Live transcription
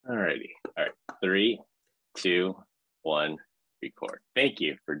Alrighty. All right. 3, 2, 1, record. Thank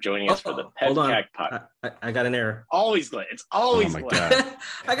you for joining us for the PEBCAK Podcast. I got an error. Always glad. It's always glad.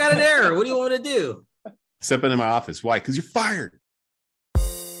 I got an error. What do you want me to do? Step into my office. Why? Because you're fired.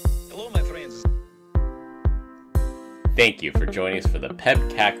 Hello, my friends. Thank you for joining us for the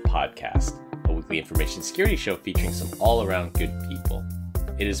PEBCAK Podcast, a weekly information security show featuring some all-around good people.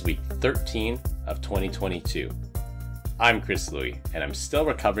 It is week 13 of 2022. I'm Chris Louie, and I'm still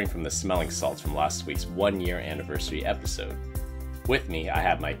recovering from the smelling salts from last week's 1-year anniversary episode. With me, I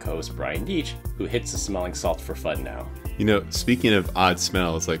have my co-host Brian Deach, who hits the smelling salt for fun now. You know, speaking of odd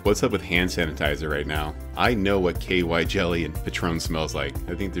smells, like what's up with hand sanitizer right now? I know what KY jelly and Patron smells like.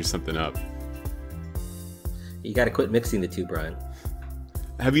 I think there's something up. You got to quit mixing the two, Brian.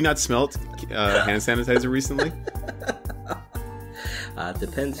 Have you not smelled hand sanitizer recently?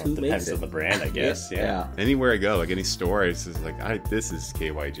 Depends who makes it. Depends on the brand, I guess. Yeah. Anywhere I go, like any store, it's just like, this is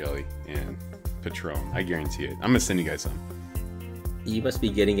KY jelly and Patron. I guarantee it. I'm gonna send you guys some. You must be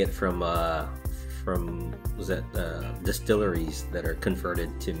getting it from distilleries that are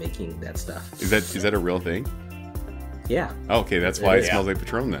converted to making that stuff. Is that a real thing? Yeah. Oh, okay, that's why it smells like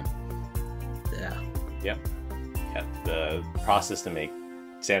Patron then. Yeah. Yep. Yeah. The process to make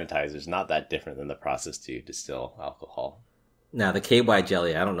sanitizer is not that different than the process to distill alcohol. Now the KY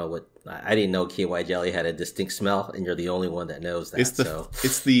jelly, I don't know I didn't know KY jelly had a distinct smell, and you're the only one that knows that.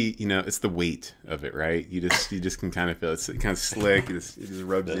 It's the weight of it, right? You just can kind of feel it's kind of slick. It just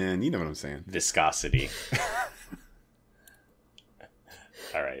rubs in. You know what I'm saying? Viscosity.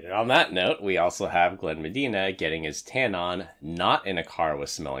 All right. And on that note, we also have Glenn Medina getting his tan on, not in a car with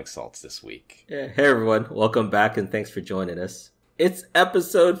smelling salts this week. Yeah. Hey everyone, welcome back, and thanks for joining us. It's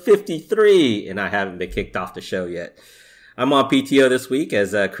episode 53, and I haven't been kicked off the show yet. I'm on PTO this week,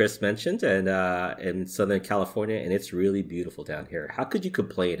 as Chris mentioned, and in Southern California, and it's really beautiful down here. How could you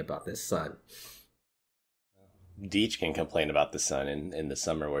complain about this sun? Deach can complain about the sun in the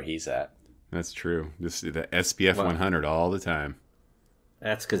summer where he's at. That's true. Just the SPF 100 all the time.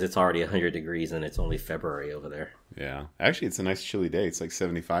 That's because it's already 100 degrees, and it's only February over there. Yeah. Actually, it's a nice chilly day. It's like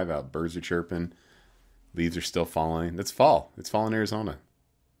 75 out. Birds are chirping. Leaves are still falling. It's fall. It's fall in Arizona.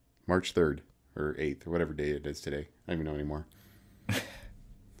 March 3rd. Or 8th, or whatever day it is today. I don't even know anymore.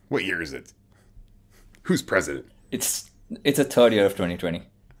 What year is it? Who's president? It's a third year of 2020.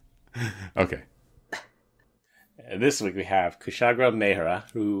 Okay. This week we have Kushagra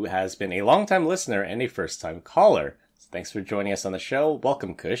Mehra, who has been a longtime listener and a first-time caller. Thanks for joining us on the show.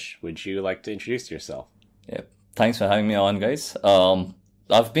 Welcome, Kush. Would you like to introduce yourself? Yeah, thanks for having me on, guys.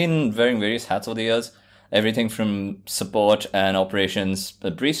 I've been wearing various hats over the years. Everything from support and operations,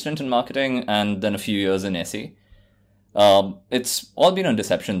 a brief stint in marketing, and then a few years in SE. It's all been on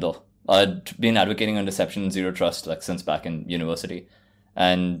deception, though. I'd been advocating on deception and zero trust since back in university.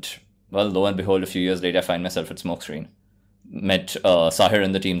 And, well, lo and behold, a few years later, I find myself at Smokescreen. Met Sahir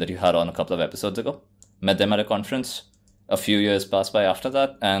and the team that you had on a couple of episodes ago. Met them at a conference. A few years passed by after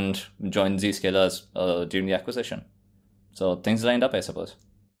that, and joined Zscaler during the acquisition. So things lined up, I suppose.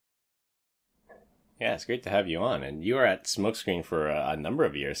 Yeah, it's great to have you on. And you were at Smokescreen for a number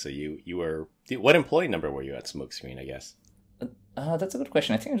of years. So you were... What employee number were you at Smokescreen, I guess? That's a good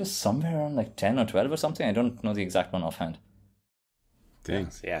question. I think it was somewhere around 10 or 12 or something. I don't know the exact one offhand.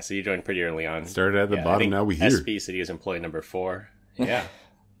 Dang. Yeah, so you joined pretty early on. Started at the bottom, now we here. SP said he was employee number 4. Yeah.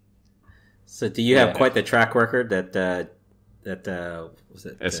 So do you have quite the track record that was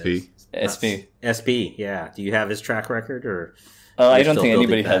it? SP? SP, yeah. Do you have his track record, or... I don't think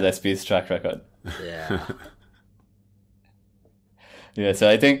anybody has SP's track record. Yeah. Yeah, so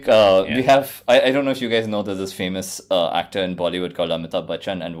I think we have... I don't know if you guys know, there's this famous actor in Bollywood called Amitabh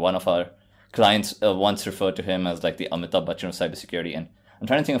Bachchan, and one of our clients once referred to him as the Amitabh Bachchan of cybersecurity. And I'm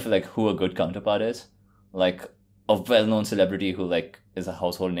trying to think of who a good counterpart is. A well-known celebrity who is a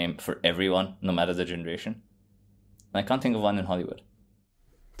household name for everyone, no matter the generation. I can't think of one in Hollywood.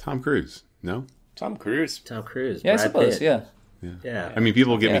 Tom Cruise, no? Tom Cruise. Yeah, Brad I suppose, Pitt. Yeah. I mean,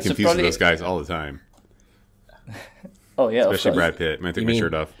 people get me confused with those guys all the time. Oh, yeah, especially Brad Pitt. I might take my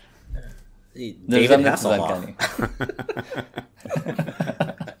shirt off. David Hasselhoff.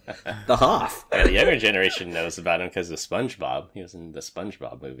 The Hoff. Yeah, the younger generation knows about him because of SpongeBob. He was in the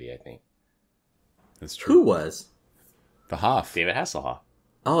SpongeBob movie, I think. That's true. Who was? The Hoff. David Hasselhoff.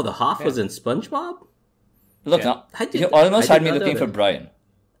 Oh, the Hoff was in SpongeBob? Look, now, you almost had me looking for Brian.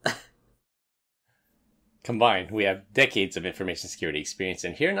 Combined, we have decades of information security experience,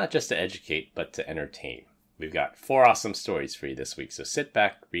 and here not just to educate, but to entertain. We've got 4 awesome stories for you this week, so sit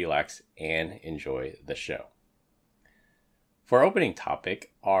back, relax, and enjoy the show. For our opening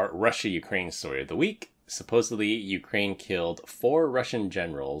topic, our Russia-Ukraine story of the week, Supposedly, Ukraine killed 4 Russian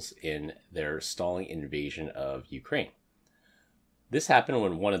generals in their stalling invasion of Ukraine. This happened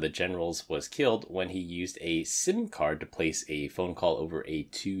when one of the generals was killed when he used a SIM card to place a phone call over a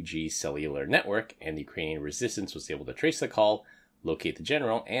 2G cellular network, and the Ukrainian resistance was able to trace the call, locate the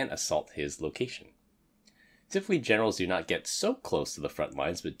general, and assault his location. Typically, generals do not get so close to the front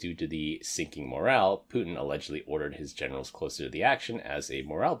lines, but due to the sinking morale, Putin allegedly ordered his generals closer to the action as a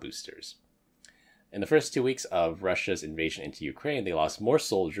morale boosters. In the first 2 weeks of Russia's invasion into Ukraine, they lost more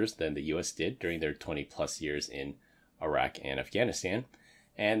soldiers than the US did during their 20-plus years in Iraq and Afghanistan.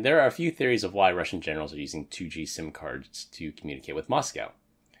 And there are a few theories of why Russian generals are using 2G SIM cards to communicate with Moscow.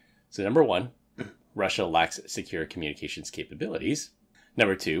 So number 1, Russia lacks secure communications capabilities.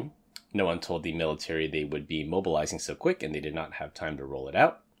 Number 2, no one told the military they would be mobilizing so quick and they did not have time to roll it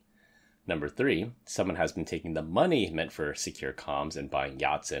out. Number 3, someone has been taking the money meant for secure comms and buying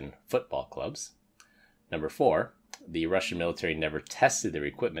yachts and football clubs. Number 4, the Russian military never tested their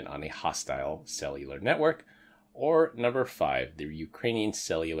equipment on a hostile cellular network. Or number 5, the Ukrainian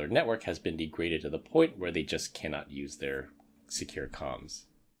cellular network has been degraded to the point where they just cannot use their secure comms.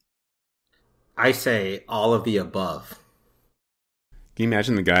 I say all of the above. Can you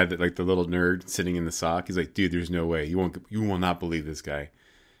imagine the guy that, like, the little nerd sitting in the sock? He's like, dude, there's no way. You will not believe this guy.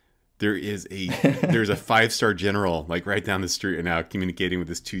 There's a 5-star general, like, right down the street right now communicating with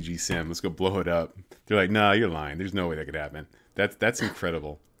this 2G SIM. Let's go blow it up. They're like, no, you're lying. There's no way that could happen. That's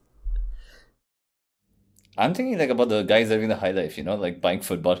incredible. I'm thinking like about the guys living the high life, like buying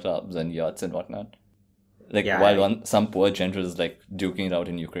football clubs and yachts and whatnot. Like while some poor general is like duking it out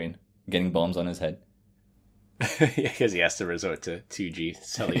in Ukraine, getting bombs on his head. Because he has to resort to 2G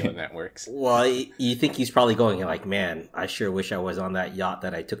cellular networks. Well, you think he's probably going like, man, I sure wish I was on that yacht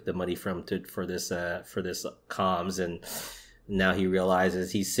that I took the money from for this comms, and now he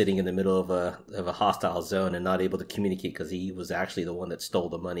realizes he's sitting in the middle of a hostile zone and not able to communicate because he was actually the one that stole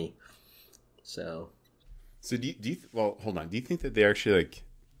the money. So do you well, hold on. Do you think that they're actually like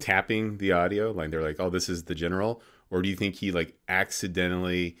tapping the audio, like they're like, oh, this is the general, or do you think he like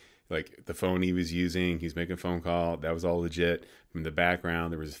accidentally, like the phone he was using, he's making a phone call, that was all legit? In the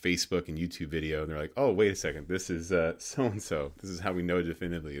background, there was a Facebook and YouTube video, and they're like, oh, wait a second, this is so-and-so. This is how we know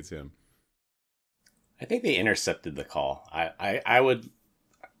definitively it's him. I think they intercepted the call. I would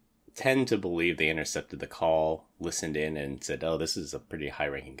tend to believe they intercepted the call, listened in, and said, oh, this is a pretty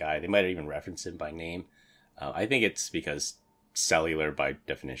high-ranking guy. They might have even referenced him by name. I think it's because cellular, by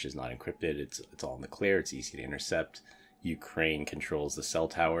definition, is not encrypted. It's all in the clear. It's easy to intercept. Ukraine controls the cell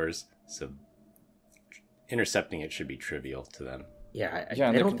towers, so intercepting it should be trivial to them. I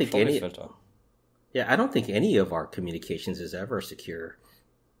don't think any. I don't think any of our communications is ever secure.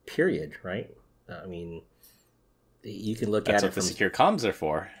 Period. Right? I mean, you can look That's at what it from the secure comms are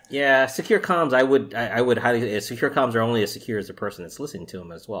for. Yeah, secure comms. I would highly. Secure comms are only as secure as the person that's listening to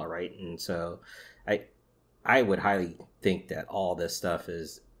them as well, right? And so, I would highly think that all this stuff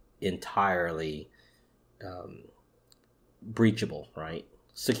is entirely breachable, right?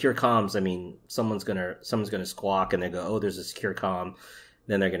 Secure comms, I mean, someone's gonna squawk and they go, oh, there's a secure comm.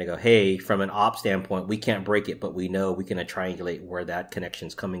 Then they're gonna go, hey, from an op standpoint, we can't break it, but we know we can triangulate where that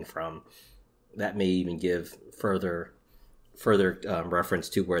connection's coming from. That may even give further reference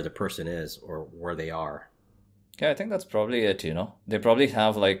to where the person is or where they are. Yeah, I think that's probably it, They probably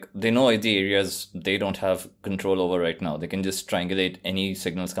have, they know the areas they don't have control over right now. They can just triangulate any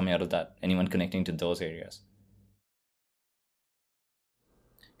signals coming out of that, anyone connecting to those areas.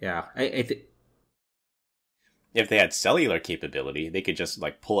 Yeah, I think if they had cellular capability, they could just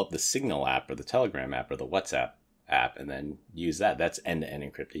pull up the Signal app or the Telegram app or the WhatsApp app and then use that. That's end-to-end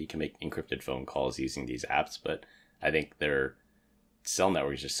encrypted. You can make encrypted phone calls using these apps, but I think their cell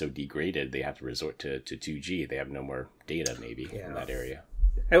network is just so degraded they have to resort to 2G. They have no more data maybe in that area.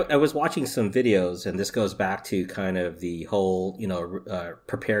 I was watching some videos, and this goes back to kind of the whole,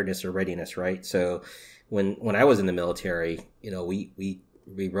 preparedness or readiness, right? So when I was in the military,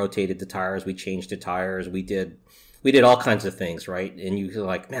 we rotated the tires, we changed the tires, we did all kinds of things, right? And you're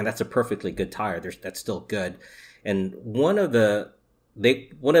like, man, that's a perfectly good tire. That's still good. And one of the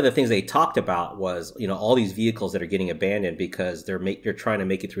things they talked about was, all these vehicles that are getting abandoned because they're trying to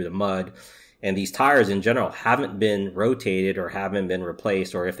make it through the mud, and these tires in general haven't been rotated or haven't been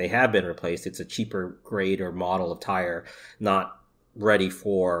replaced, or if they have been replaced, it's a cheaper grade or model of tire, not ready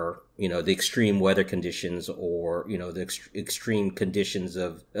for the extreme weather conditions or the extreme conditions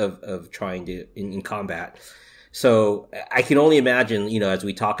of trying to in combat. So I can only imagine, as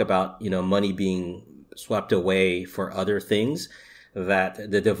we talk about money being swept away for other things, that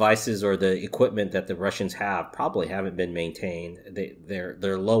the devices or the equipment that the Russians have probably haven't been maintained.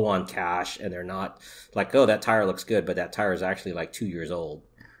 They're low on cash, and they're not like, oh, that tire looks good, but that tire is actually like 2 years old,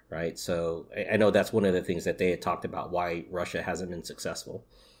 right? So I know that's one of the things that they had talked about why Russia hasn't been successful.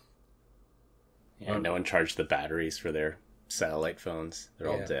 Yeah, no one charged the batteries for their satellite phones. They're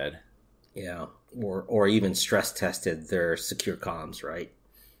all dead. Yeah, or even stress tested their secure comms, right?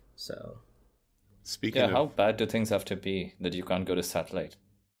 So, speaking of how bad do things have to be that you can't go to satellite?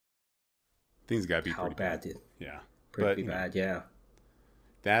 things, got to be how pretty bad bad. did? Yeah, Pretty bad, yeah.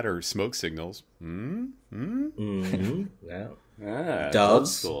 That or smoke signals. Mm-hmm. Yeah. Doves.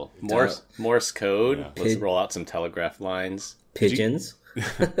 Doves. Old school. Morse code. Yeah. Let's roll out some telegraph lines. Pigeons.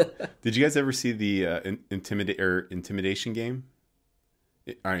 Did you guys ever see the intimidation game?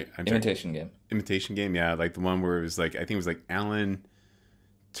 All right, Imitation game. Imitation game, yeah, like the one where it was like, I think it was like Alan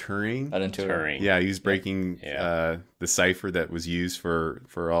Turing. Alan Turing. Yeah, he was breaking the cipher that was used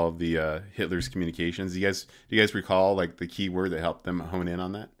for all of the Hitler's communications. Do you guys recall like the key word that helped them hone in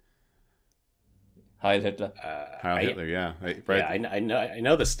on that? Heil Hitler. Heil Hitler, yeah. Right. Yeah, I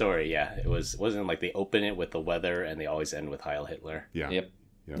know the story. Yeah, wasn't like they open it with the weather and they always end with Heil Hitler. Yeah. Yep.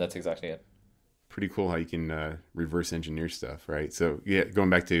 That's exactly it. Pretty cool how you can reverse engineer stuff, right? So yeah, going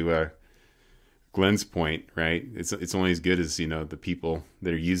back to Glenn's point, right? It's only as good as the people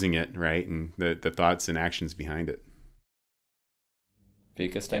that are using it, right, and the thoughts and actions behind it.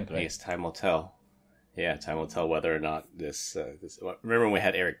 Biggest time, I guess time will tell. Yeah, time will tell whether or not this. Remember when we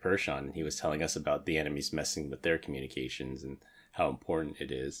had Eric Persh on? He was telling us about the enemies messing with their communications and how important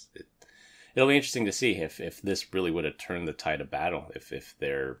it is. It'll be interesting to see if this really would have turned the tide of battle. If they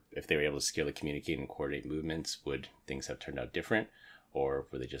were able to securely communicate and coordinate movements, would things have turned out different, or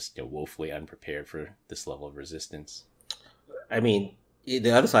were they just woefully unprepared for this level of resistance? I mean,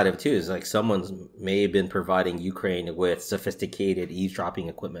 the other side of it too is like someone's may have been providing Ukraine with sophisticated eavesdropping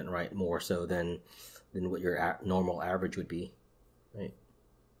equipment, right? More so than what your normal average would be, right?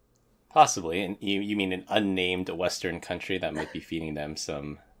 Possibly, and you mean an unnamed Western country that might be feeding them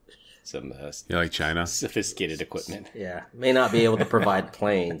some like China, sophisticated equipment. Yeah, may not be able to provide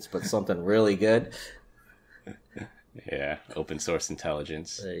planes, but something really good. Yeah, open source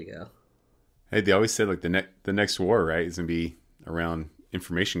intelligence. There you go. Hey, they always said like the next war, right, is gonna be around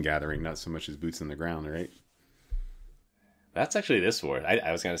information gathering, not so much as boots on the ground, right? That's actually this war.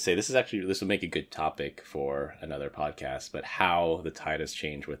 I was going to say this would make a good topic for another podcast, but how the tide has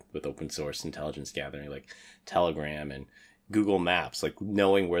changed with open source intelligence gathering, like Telegram and Google Maps, like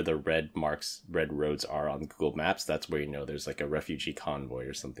knowing where the red roads are on Google Maps. That's where there's like a refugee convoy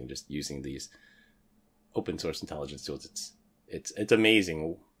or something. Just using these open source intelligence tools, it's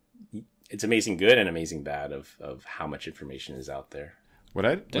amazing. It's amazing good and amazing bad of how much information is out there.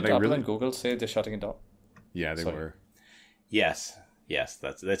 Did Apple and Google say they're shutting it down? Yeah, they were. Yes,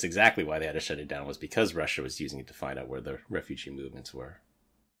 that's exactly why they had to shut it down, was because Russia was using it to find out where the refugee movements were.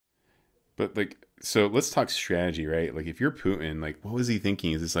 But so let's talk strategy, right? Like if you're Putin, like what was he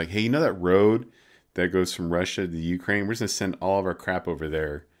thinking? Is it's like, hey, that road that goes from Russia to Ukraine, we're just gonna send all of our crap over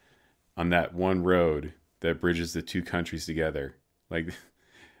there on that one road that bridges the two countries together. Like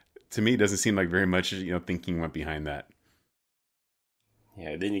to me, it doesn't seem like very much thinking went behind that.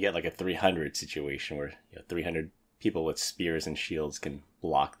 Yeah, then you get like a 300 situation where 300 people with spears and shields can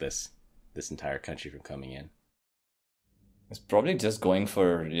block this entire country from coming in. It's probably just going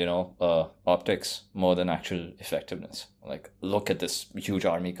for, optics more than actual effectiveness. Like, look at this huge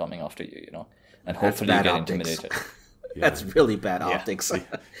army coming after you, and hopefully you get intimidated. Yeah. That's really bad optics.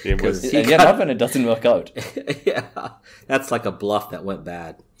 It was, and yet up and it doesn't work out. Yeah, that's like a bluff that went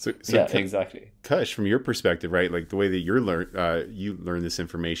bad. So yeah, exactly. Kush, from your perspective, right? Like the way that you learn this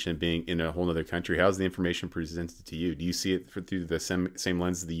information being in a whole other country, how's the information presented to you? Do you see it through the same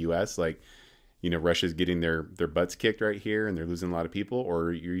lens of the U.S.? Like, Russia's getting their butts kicked right here and they're losing a lot of people, or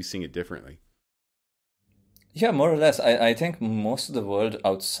are you seeing it differently? Yeah, more or less. I think most of the world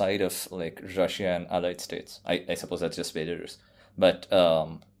outside of like Russia and allied states, I suppose that's just Belarus, but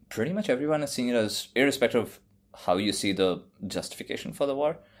pretty much everyone is seeing it as, irrespective of how you see the justification for the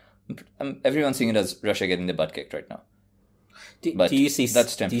war, everyone's seeing it as Russia getting the butt kicked right now. Do you see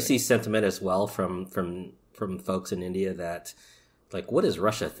sentiment as well from folks in India that, like, what is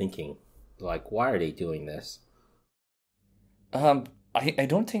Russia thinking? Like, why are they doing this? I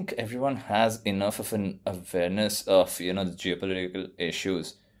don't think everyone has enough of an awareness of, the geopolitical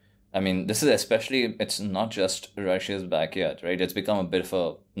issues. I mean, this is especially, it's not just Russia's backyard, right? It's become a bit of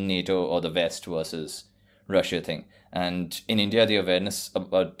a NATO or the West versus Russia thing. And in India, the awareness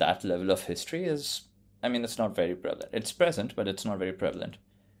about that level of history is, it's not very prevalent. It's present, but it's not very prevalent.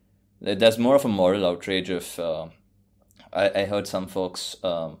 There's more of a moral outrage of I heard some folks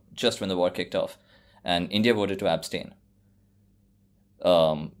just when the war kicked off, and India voted to abstain.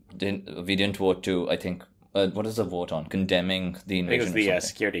 We didn't vote to, I think, what is the vote on? Condemning the invasion. I think it was the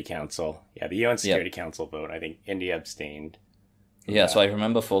Security Council. Yeah, the UN Security Council vote. I think India abstained. Yeah, so I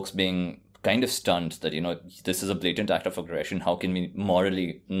remember folks being kind of stunned that, this is a blatant act of aggression. How can we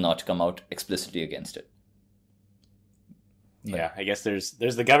morally not come out explicitly against it? Yeah, I guess there's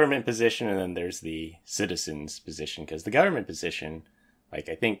the government position and then there's the citizens position, because the government position, like,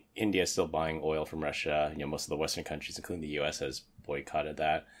 I think India is still buying oil from Russia. Most of the Western countries, including the US, has boycotted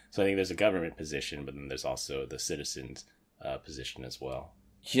that. So I think there's a government position, but then there's also the citizens position as well.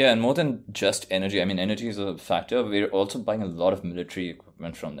 Yeah, and more than just energy. I mean, energy is a factor. We're also buying a lot of military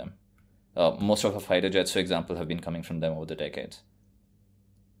equipment from them. Most of our fighter jets, for example, have been coming from them over the decades.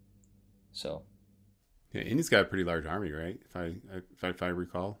 So... Yeah, India's got a pretty large army, right? If I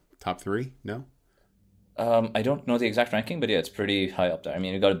recall, top 3? No. I don't know the exact ranking, but yeah, it's pretty high up there. I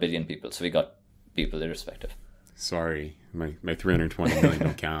mean, we got 1 billion people, so we got people irrespective. Sorry, my 320 million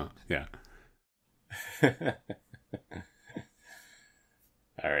don't count. Yeah.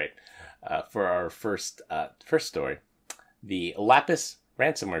 All right. For our first story, the Lapus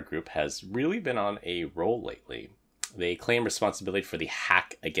ransomware group has really been on a roll lately. They claim responsibility for the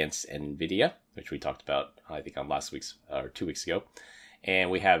hack against Nvidia, which we talked about, I think, on last week's or 2 weeks ago.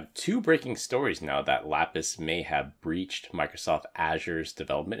 And we have 2 breaking stories now that Lapus may have breached Microsoft Azure's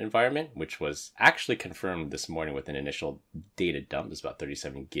development environment, which was actually confirmed this morning with an initial data dump. It's about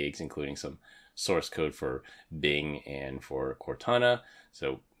 37 gigs, including some source code for Bing and for Cortana.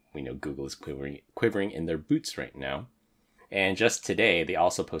 So we know Google is quivering in their boots right now. And just today, they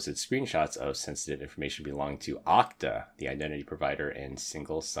also posted screenshots of sensitive information belonging to Okta, the identity provider and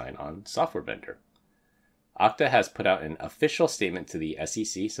single sign-on software vendor. Okta has put out an official statement to the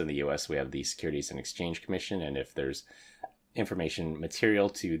SEC. So in the US, we have the Securities and Exchange Commission. And if there's information material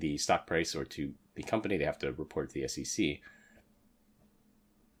to the stock price or to the company, they have to report to the SEC.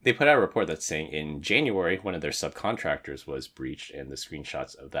 They put out a report that's saying in January, one of their subcontractors was breached, and the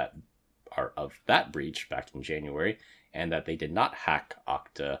screenshots of that are of that breach back in January, and that they did not hack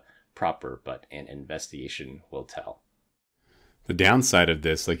Okta proper, but an investigation will tell. The downside of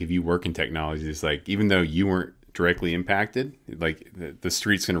this, like if you work in technology, is like even though you weren't directly impacted, like the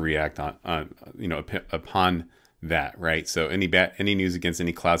street's going to react on upon that, right? So any news against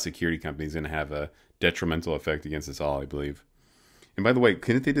any cloud security company is going to have a detrimental effect against us all, I believe. And by the way,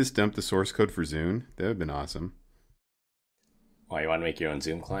 couldn't they just dump the source code for Zune? That would have been awesome. Why, you want to make your own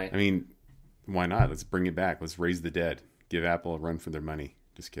Zoom client? I mean, why not? Let's bring it back. Let's raise the dead. Give Apple a run for their money.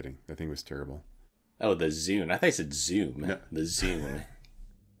 Just kidding. That thing was terrible. Oh, the Zune. I thought you said Zoom. No. The Zune.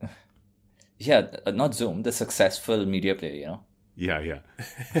 Yeah, not Zoom. The successful media player, Yeah.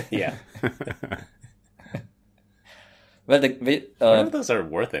 Yeah. Well, none of those are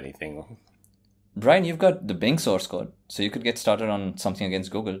worth anything. Brian, you've got the Bing source code, so you could get started on something against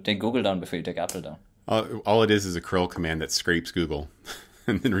Google. Take Google down before you take Apple down. All it is a curl command that scrapes Google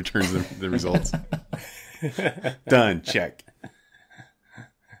and then returns the results. Done. Check.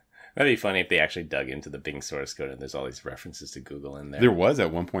 That'd be funny if they actually dug into the Bing source code and there's all these references to Google in there. There was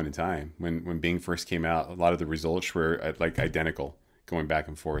at one point in time when Bing first came out, a lot of the results were like identical, going back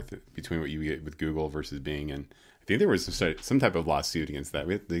and forth between what you get with Google versus Bing. And I think there was some type of lawsuit against that.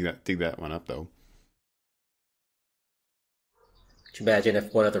 We have to dig that one up, though. Could you imagine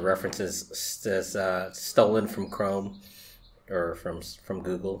if one of the references is stolen from Chrome or from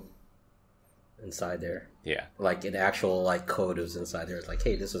Google inside there? Yeah. Like an actual code was inside there. It's like,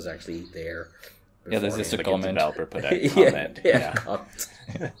 hey, this was actually there. Yeah, there's just a comment. A developer put a comment. Yeah.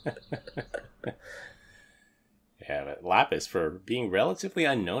 Yeah, but Lapus, for being relatively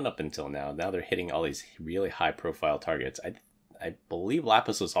unknown up until now they're hitting all these really high-profile targets. I believe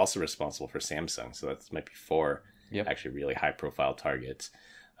Lapus was also responsible for Samsung, so that might be 4 actually really high-profile targets.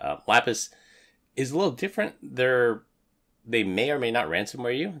 Lapus is a little different. They may or may not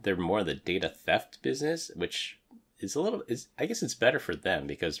ransomware you. They're more the data theft business, which is I guess it's better for them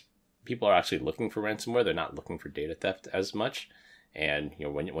because people are actually looking for ransomware. They're not looking for data theft as much. And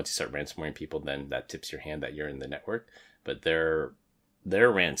once you start ransomwaring people, then that tips your hand that you're in the network. But their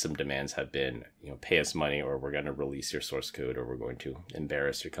ransom demands have been, pay us money, or we're going to release your source code, or we're going to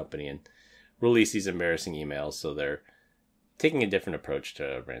embarrass your company and release these embarrassing emails. So they're taking a different approach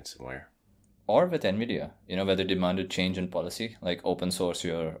to ransomware. Or with Nvidia, where they demanded change in policy, like open source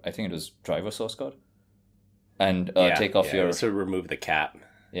your, I think it was driver source code, and take off your... So remove the cap.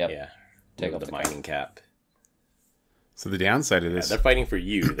 Yep. Yeah. Take off the mining cap. So the downside of this... they're fighting for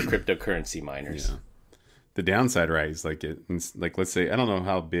you, the cryptocurrency miners. Yeah. The downside, right, is let's say, I don't know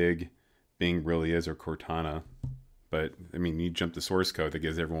how big Bing really is or Cortana, But I mean, you jump to source code that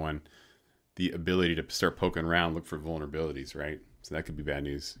gives everyone the ability to start poking around, look for vulnerabilities, right? So that could be bad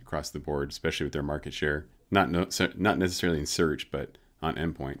news across the board, especially with their market share. Not necessarily in search, but on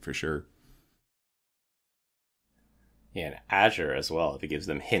endpoint for sure. Yeah, and Azure as well, if it gives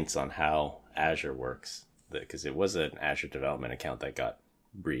them hints on how Azure works. Because it was an Azure development account that got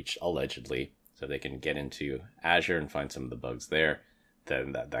breached, allegedly. So they can get into Azure and find some of the bugs there.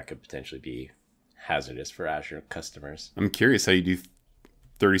 Then that could potentially be hazardous for Azure customers. I'm curious how you do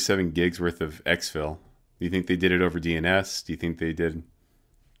 37 gigs worth of exfil. Do you think they did it over DNS? Do you think they did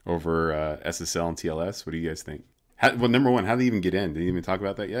over SSL and TLS? What do you guys think? Well, number one, how do they even get in? Did they even talk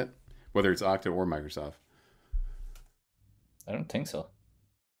about that yet? Whether it's Okta or Microsoft? I don't think so.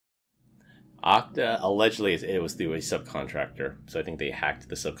 Okta, allegedly, it was through a subcontractor. So I think they hacked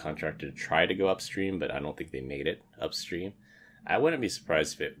the subcontractor to try to go upstream, but I don't think they made it upstream. I wouldn't be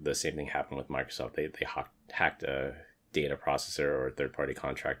surprised if the same thing happened with Microsoft. They hacked a data processor or a third-party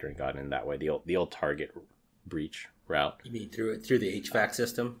contractor and got in that way. The old Target breach route. You mean through the HVAC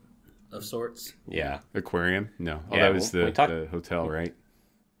system of sorts? Yeah. Aquarium? No. Oh, Yeah, that was the hotel, right?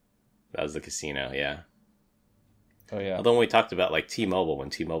 That was the casino, yeah. Oh, yeah. Although when we talked about like T-Mobile, when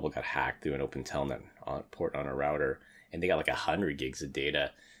T-Mobile got hacked through an open telnet port on a router, and they got like 100 gigs of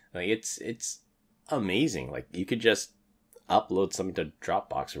data, like it's amazing. Like you could just upload something to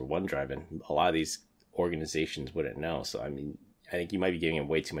Dropbox or OneDrive, and a lot of these organizations wouldn't know. So I mean, I think you might be giving them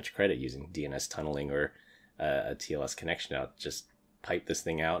way too much credit using DNS tunneling or a TLS connection out. Just pipe this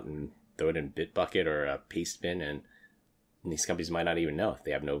thing out and throw it in Bitbucket or a paste bin, and these companies might not even know if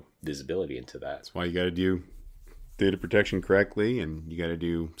they have no visibility into that. That's why you got to do data protection correctly, and you got to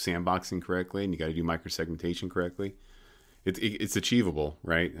do sandboxing correctly, and you got to do microsegmentation correctly. It's achievable,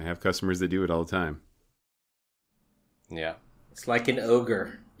 right? I have customers that do it all the time. Yeah. It's like an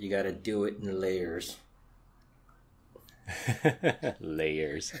ogre. You got to do it in layers.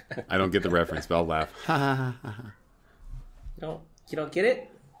 Layers. I don't get the reference, but I'll laugh. You don't get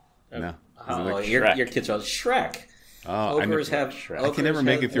it? No. Oh, like your kids are Shrek. Oh, Ogres have Shrek. I can never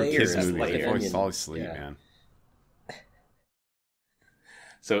make it through kids' layers, movies. like I an always onion. fall asleep, Yeah. man.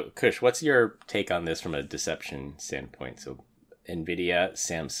 So, Kush, what's your take on this from a deception standpoint? So, Nvidia,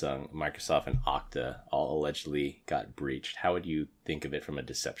 Samsung, Microsoft, and Okta all allegedly got breached. How would you think of it from a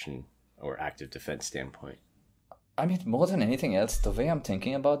deception or active defense standpoint? I mean, more than anything else, the way I'm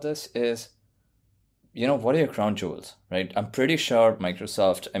thinking about this is, what are your crown jewels, right? I'm pretty sure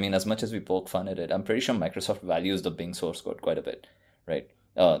Microsoft, I mean, as much as we poke fun at it, I'm pretty sure Microsoft values the Bing source code quite a bit, right?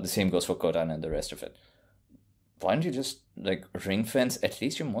 The same goes for Cortana and the rest of it. Why don't you just ring fence at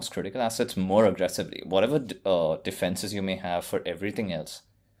least your most critical assets more aggressively? Whatever defenses you may have for everything else,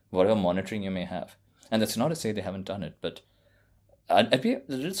 whatever monitoring you may have. And that's not to say they haven't done it, but I'd be a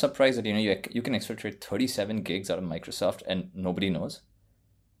little surprised that you can exfiltrate 37 gigs out of Microsoft and nobody knows.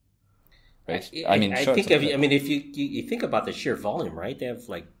 Right? If you think about the sheer volume, right? They have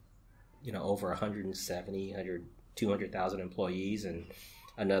over 200,000 employees and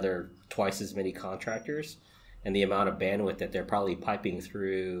another twice as many contractors. And the amount of bandwidth that they're probably piping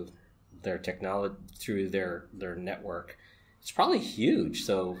through their technology, through their network, it's probably huge.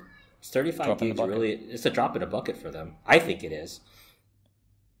 So 35 gigs it's a drop in a bucket for them. I think it is.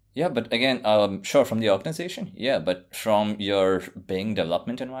 Yeah, but again, sure, from the organization, yeah, but from your Bing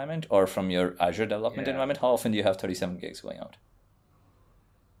development environment or from your Azure development environment, how often do you have 37 gigs going out?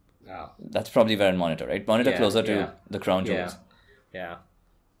 Wow. That's probably where I monitor, right? Monitor closer to the crown jewels. Yeah.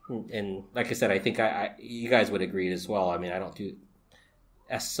 And like I said, I think you guys would agree as well. I mean,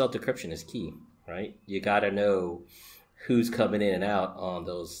 SSL decryption is key, right? You got to know who's coming in and out on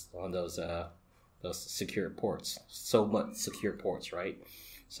those secure ports. So much secure ports, right?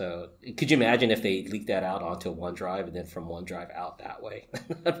 So could you imagine if they leaked that out onto OneDrive and then from OneDrive out that way?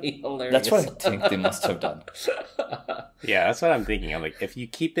 That'd be hilarious. That's what I think they must have done. Yeah, that's what I'm thinking. I'm like, if you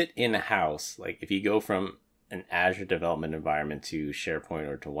keep it in-house, like if you go from an Azure development environment to SharePoint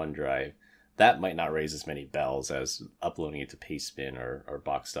or to OneDrive, that might not raise as many bells as uploading it to Pastebin or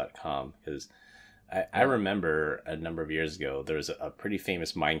Box.com. Because I remember a number of years ago, there was a pretty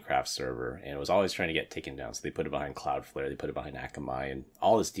famous Minecraft server, and it was always trying to get taken down. So they put it behind Cloudflare, they put it behind Akamai, and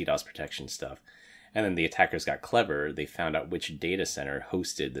all this DDoS protection stuff. And then the attackers got clever. They found out which data center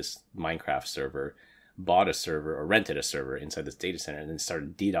hosted this Minecraft server, bought a server or rented a server inside this data center, and then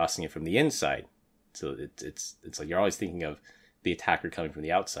started DDoSing it from the inside. So it's like you're always thinking of the attacker coming from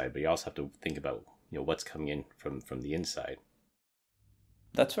the outside, but you also have to think about what's coming in from the inside.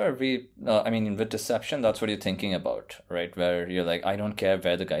 That's where with deception, that's what you're thinking about, right? Where you're like, I don't care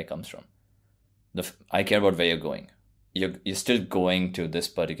where the guy comes from. I care about where you're going. You're still going to this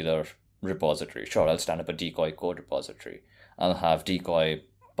particular repository. Sure, I'll stand up a decoy code repository. I'll have decoy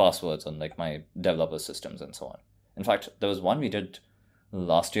passwords on like my developer systems and so on. In fact, there was one we did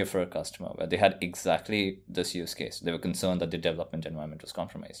last year for a customer where they had exactly this use case. They were concerned that the development environment was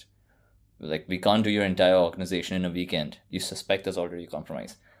compromised. Like, we can't do your entire organization in a weekend. You suspect there's already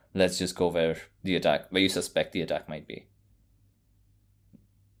compromise. Let's just go where you suspect the attack might be.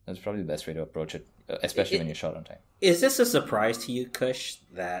 That's probably the best way to approach it, especially when you're short on time. Is this a surprise to you, Kush,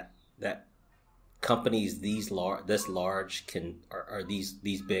 that companies this large are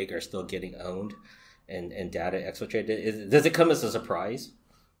these big are still getting owned and data exfiltrated? Does it come as a surprise?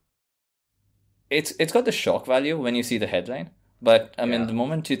 It's got the shock value when you see the headline, but I mean, the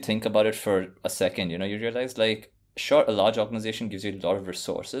moment you think about it for a second, you realize, like, sure, a large organization gives you a lot of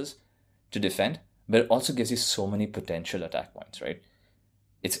resources to defend, but it also gives you so many potential attack points, right?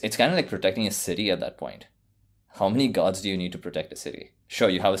 It's kind of like protecting a city at that point. How many guards do you need to protect a city? Sure,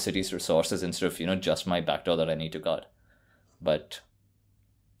 you have a city's resources instead of, just my backdoor that I need to guard. But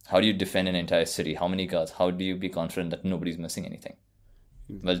how do you defend an entire city? How many guards? How do you be confident that nobody's missing anything?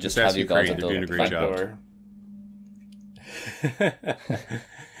 Well, just have your guards at the back door.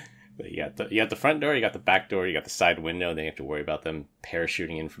 You got the front door, you got the back door, you got the side window. Then you have to worry about them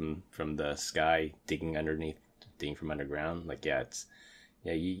parachuting in from the sky, digging from underground. Like, that's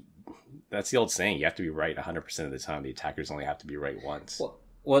the old saying. You have to be right 100% of the time. The attackers only have to be right once.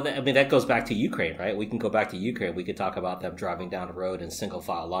 Well, I mean, that goes back to Ukraine, right? We can go back to Ukraine. We could talk about them driving down the road in single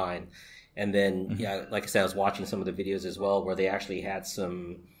file line. And then, like I said, I was watching some of the videos as well where they actually had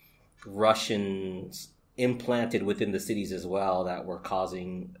some Russians implanted within the cities as well that were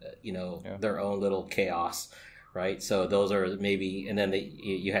causing, their own little chaos, right? So those are maybe, and then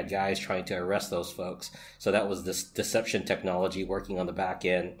you had guys trying to arrest those folks. So that was this deception technology working on the back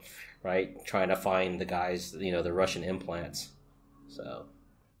end, right? Trying to find the guys, the Russian implants. So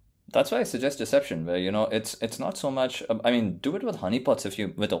that's why I suggest deception, where, it's not so much, do it with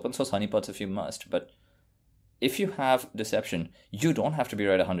honeypots with open source honeypots if you must, but if you have deception, you don't have to be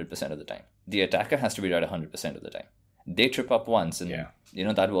right 100% of the time. The attacker has to be right 100% of the time. They trip up once, and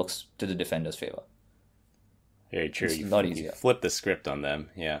that works to the defender's favor. Very true. It's a lot easier. You flip the script on them,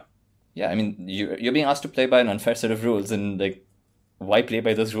 yeah. Yeah, you're being asked to play by an unfair set of rules, and, like, why play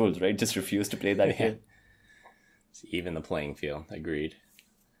by those rules, right? Just refuse to play that game. It's even the playing field. Agreed.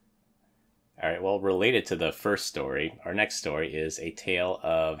 All right, well, related to the first story, our next story is a tale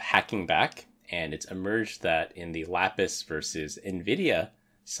of hacking back, and it's emerged that in the Lapus versus Nvidia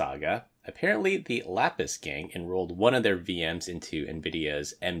saga, apparently the Lapus gang enrolled one of their VMs into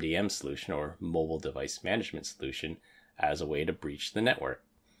Nvidia's MDM solution, or mobile device management solution, as a way to breach the network.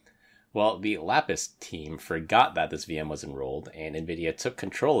 Well, the Lapus team forgot that this VM was enrolled, and Nvidia took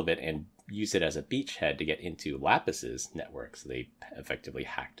control of it and used it as a beachhead to get into Lapus's network, so they effectively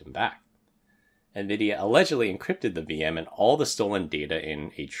hacked him back. Nvidia allegedly encrypted the VM and all the stolen data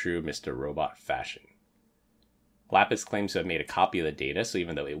in a true Mr. Robot fashion. Lapus claims to have made a copy of the data, so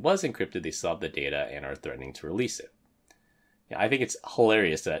even though it was encrypted, they still have the data and are threatening to release it. I think it's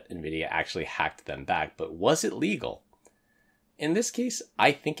hilarious that Nvidia actually hacked them back, but was it legal? In this case,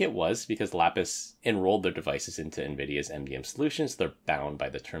 I think it was, because Lapus enrolled their devices into Nvidia's MDM solutions. They're bound by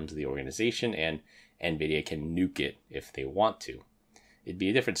the terms of the organization, and Nvidia can nuke it if they want to. It'd be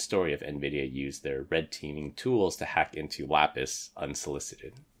a different story if Nvidia used their red teaming tools to hack into Lapus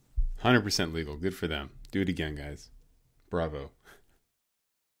unsolicited. 100% legal. Good for them. Do it again, guys. Bravo.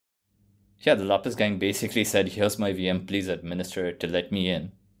 Yeah, the Lapus gang basically said, here's my VM, please administer it to let me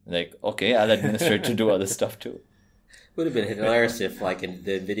in. Like, okay, I'll administer it to do other stuff too. Would have been hilarious if, like, the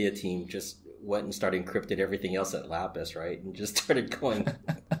NVIDIA team just went and started encrypted everything else at Lapus, right? And just started going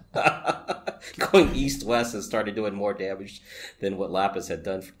east-west and started doing more damage than what Lapus had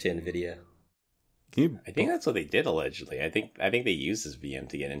done to NVIDIA. I think that's what they did, allegedly. I think they used this VM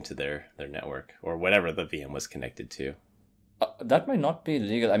to get into their network, or whatever the VM was connected to. That might not be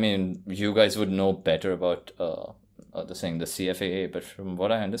legal. I mean, you guys would know better about the CFAA, but from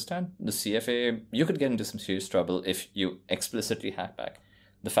what I understand, the CFAA, you could get into some serious trouble if you explicitly hack back.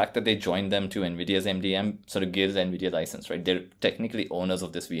 The fact that they joined them to NVIDIA's MDM sort of gives NVIDIA license, right? They're technically owners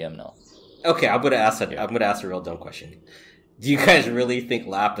of this VM now. Okay, I'm gonna ask a real dumb question. Do you guys really think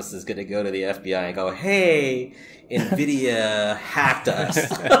Lapus is gonna go to the FBI and go, "Hey, NVIDIA hacked us"?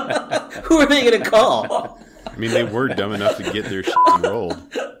 Who are they gonna call? I mean, they were dumb enough to get their shit enrolled.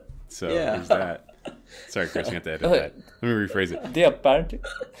 So there's that. Sorry, Chris, you have to edit that. Let me rephrase it. They apparently...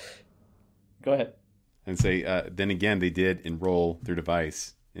 Go ahead. And say, then again, they did enroll their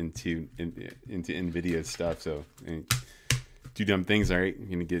device into NVIDIA's stuff. So do dumb things, all right, you're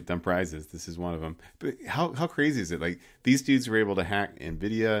gonna get dumb prizes. This is one of them. But how crazy is it? Like, these dudes were able to hack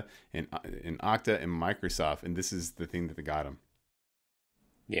Nvidia and Okta and Microsoft, and this is the thing that got them.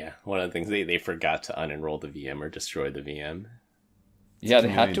 Yeah, one of the things they forgot to unenroll the VM or destroy the VM. Yeah, they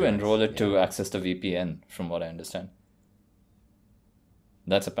had to enroll it to access the VPN, from what I understand.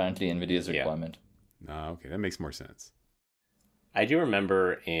 That's apparently Nvidia's requirement. Okay, that makes more sense. I do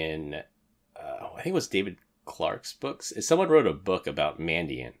remember in, I think it was David Clark's books. Someone wrote a book about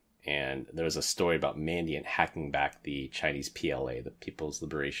Mandiant, and there was a story about Mandiant hacking back the Chinese PLA, the People's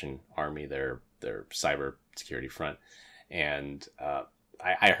Liberation Army, their cyber security front. And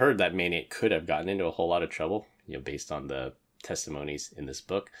I heard that Mandiant could have gotten into a whole lot of trouble, based on the testimonies in this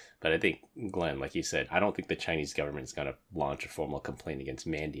book. But I think, Glenn, like you said, I don't think the Chinese government is going to launch a formal complaint against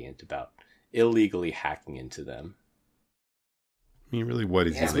Mandiant about illegally hacking into them. I mean, really, what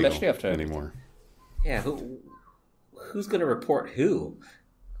is illegal especially after anymore? Yeah, who's going to report who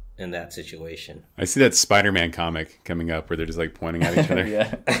in that situation? I see that Spider-Man comic coming up where they're just like pointing at each other.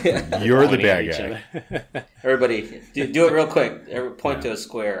 Yeah. You're the bad guy. Everybody, do it real quick. Point to a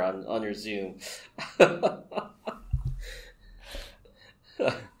square on your Zoom.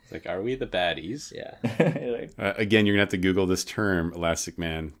 It's like, are we the baddies? Yeah. Again, you're going to have to Google this term, Elastic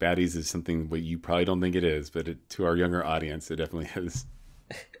Man. Baddies is something what you probably don't think it is, but to our younger audience, it definitely is.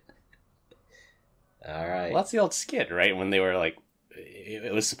 All right. Well, that's the old skit, right? When they were like,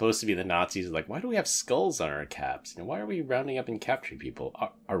 it was supposed to be the Nazis, like, why do we have skulls on our caps? Why are we rounding up and capturing people?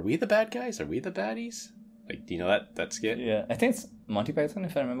 Are we the bad guys? Are we the baddies? Like, do you know that skit? Yeah, I think it's Monty Python,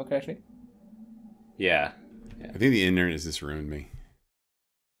 if I remember correctly. Yeah. I think the internet has just ruined me.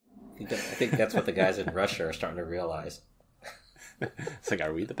 I think that's what the guys in Russia are starting to realize. It's like,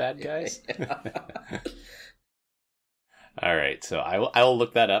 are we the bad guys? All right, so I will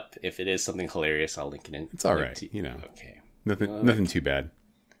look that up. If it is something hilarious, I'll link it in. It's all right, Okay. Nothing too bad.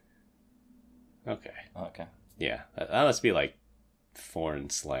 Okay. Yeah, that must be like foreign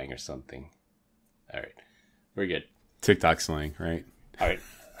slang or something. All right, we're good. TikTok slang, right? All right.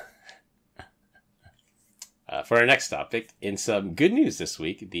 For our next topic, in some good news this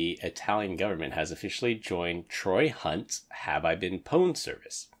week, the Italian government has officially joined Troy Hunt's Have I Been Pwned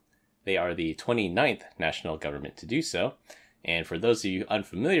service. They are the 29th national government to do so, and for those of you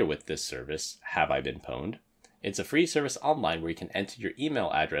unfamiliar with this service, Have I Been Pwned, it's a free service online where you can enter your email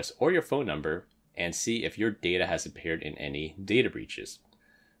address or your phone number and see if your data has appeared in any data breaches.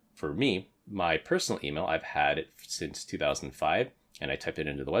 For me, my personal email, I've had it since 2005, and I typed it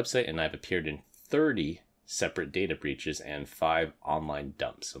into the website, and I've appeared in 30 separate data breaches and 5 online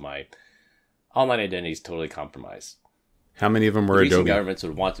dumps. So my online identity is totally compromised. How many of them were Recent Adobe? governments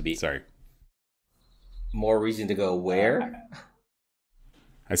would want to be... Sorry. More reason to go where?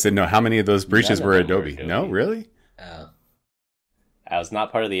 I said, no, how many of those breaches None were of them were Adobe? Adobe. No, really? I was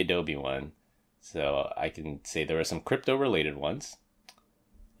not part of the Adobe one, so I can say there were some crypto-related ones.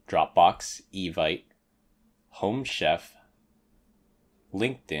 Dropbox, Evite, Home Chef,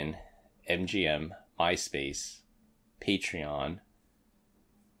 LinkedIn, MGM, MySpace, Patreon,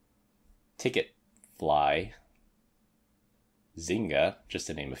 Ticketfly, Zynga, just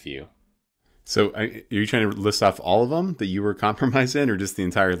to name a few. So are you trying to list off all of them that you were compromised in, or just the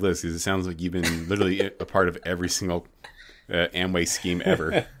entire list? Because it sounds like you've been literally a part of every single Amway scheme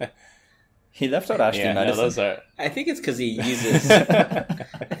ever. He left out Ashley Madison. No, those are... I think it's because he uses. I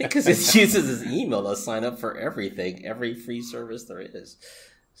think because he uses his email to sign up for everything, every free service there is.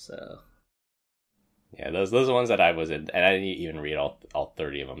 So. Yeah, those are the ones that I was in, and I didn't even read all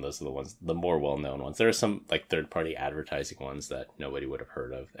 30 of them. Those are the ones, the more well-known ones. There are some like third-party advertising ones that nobody would have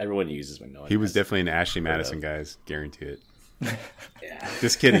heard of. Everyone uses when no one. He was definitely an Ashley Madison, guys. Guarantee it. Yeah.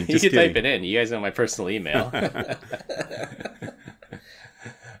 Just kidding. You can type it in. You guys know my personal email.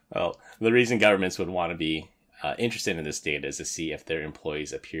 Well, the reason governments would want to be interested in this data is to see if their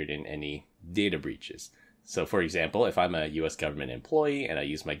employees appeared in any data breaches. So, for example, if I'm a U.S. government employee and I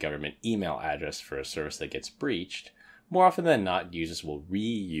use my government email address for a service that gets breached, more often than not, users will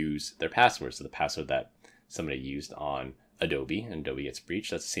reuse their password. So the password that somebody used on Adobe, and Adobe gets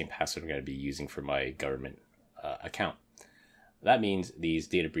breached, that's the same password I'm going to be using for my government account. That means these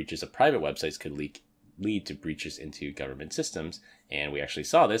data breaches of private websites could lead to breaches into government systems. And we actually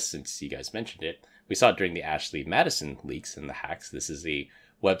saw this, since you guys mentioned it. We saw it during the Ashley Madison leaks and the hacks. This is a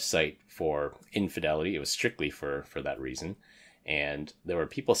website for infidelity. It was strictly for that reason. And there were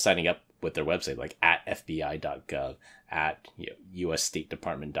people signing up with their website, like at FBI.gov, at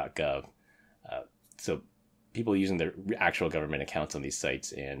USStateDepartment.gov. So people using their actual government accounts on these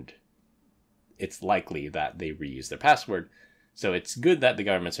sites, and it's likely that they reuse their password. So it's good that the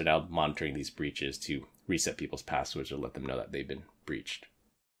governments are now monitoring these breaches to reset people's passwords or let them know that they've been breached.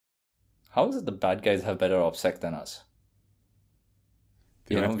 How is it the bad guys have better OPSEC than us?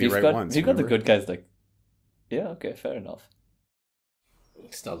 They don't have to be right once, we've got the remember? good guys like, yeah, okay, fair enough.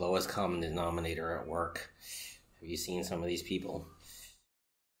 It's the lowest common denominator at work. Have you seen some of these people?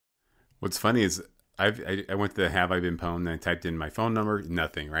 What's funny is I went to Have I Been Pwned, and I typed in my phone number,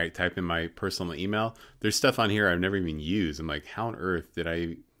 nothing, right? Type in my personal email. There's stuff on here I've never even used. I'm like, how on earth did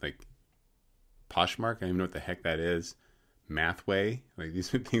I, like, Poshmark? I don't even know what the heck that is. Mathway? Like,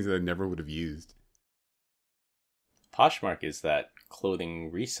 these are things that I never would have used. Poshmark is that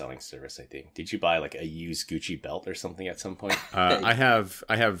clothing reselling service, I think. Did you buy like a used Gucci belt or something at some point? I have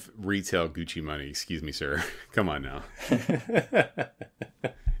retail Gucci money. Excuse me, sir. Come on now.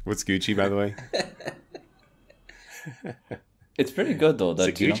 What's Gucci, by the way? It's pretty good though. So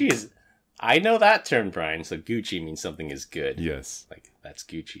That Gucci is... I know that term, Brian. So Gucci means something is good. Yes. Like, that's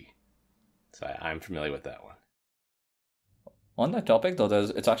Gucci. So I'm familiar with that one. On that topic though,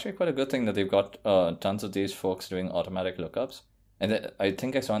 it's actually quite a good thing that they've got tons of these folks doing automatic lookups. And I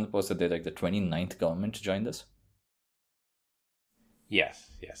think I saw in the post that they're like the 29th government to join this. Yes.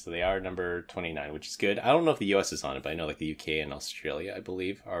 So they are number 29, which is good. I don't know if the US is on it, but I know like the UK and Australia, I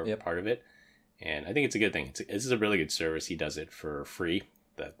believe, are part of it. And I think it's a good thing. This is a really good service. He does it for free.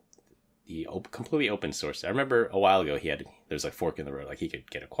 Completely open source. I remember a while ago there's like fork in the road. Like he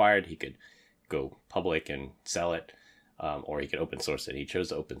could get acquired, he could go public and sell it, or he could open source it. He chose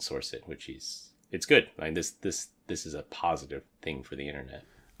to open source it, it's good. I mean, this is a positive thing for the internet.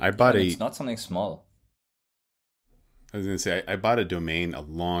 It's not something small. I was gonna say I bought a domain a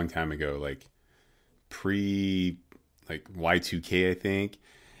long time ago, like Y2K, I think.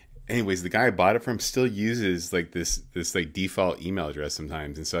 Anyways, the guy I bought it from still uses like this like default email address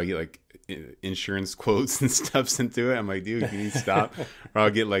sometimes, and so I get like insurance quotes and stuff sent to it. I'm like, dude, can you stop? Or I'll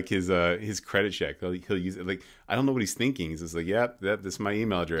get like his credit check. He'll use it. Like, I don't know what he's thinking. He's just like, yep, this is my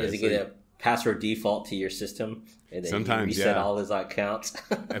email address. Does he get a password default to your system? And then sometimes, you reset all his accounts.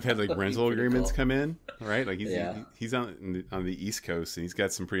 I've had like rental agreements cool. come in, right? Like he's on the East Coast, and he's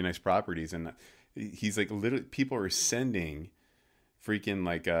got some pretty nice properties, and he's like, literally, people are sending freaking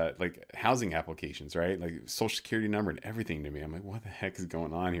like housing applications, right? Like social security number and everything to me. I'm like, what the heck is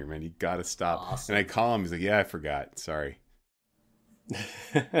going on here, man? You got to stop. Awesome. And I call him. He's like, yeah, I forgot. Sorry.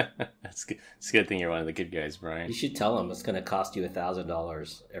 That's good. It's a good thing you're one of the good guys, Brian. You should tell him it's going to cost you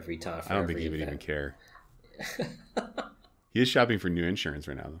 $1,000 every time. I don't think he would even care. He is shopping for new insurance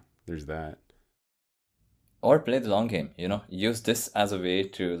right now, though. There's that. Or play the long game, Use this as a way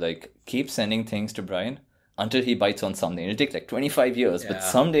to like keep sending things to Brian until he bites on something. It'll take like 25 years, but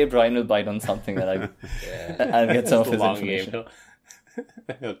someday Brian will bite on something that I'll get some of his information.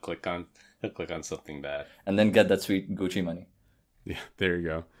 He'll click on something bad. And then get that sweet Gucci money. Yeah, there you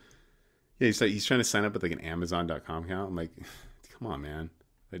go. Yeah, he's trying to sign up with like an Amazon.com account. I'm like, come on, man.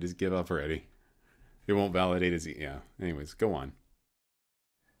 I just give up already. It won't validate his... Yeah. Anyways, go on.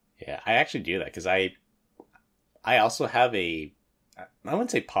 Yeah, I actually do that because I also have I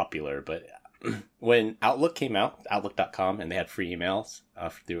wouldn't say popular, but when Outlook came out, Outlook.com, and they had free emails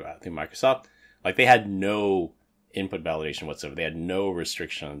through Microsoft, like they had no input validation whatsoever. They had no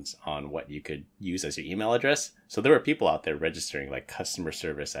restrictions on what you could use as your email address. So there were people out there registering like customer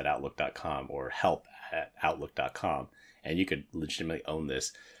service at Outlook.com or help at Outlook.com, and you could legitimately own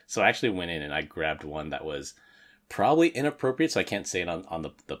this. So I actually went in and I grabbed one that was probably inappropriate, so I can't say it on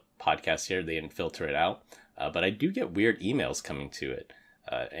the podcast here. They didn't filter it out. But I do get weird emails coming to it.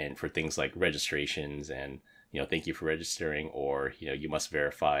 And for things like registrations and, thank you for registering, or, you must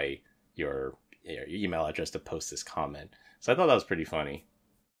verify your email address to post this comment. So I thought that was pretty funny.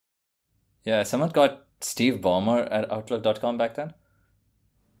 Yeah, someone got Steve Ballmer at Outlook.com back then.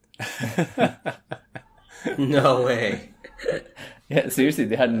 No way. Yeah, seriously,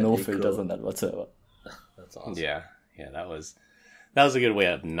 they had no filters on that whatsoever. That's awesome. Yeah, that was a good way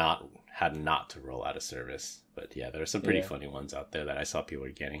of not to roll out a service. But yeah, there are some pretty funny ones out there that I saw people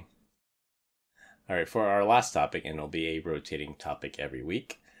are getting. All right, for our last topic, and it'll be a rotating topic every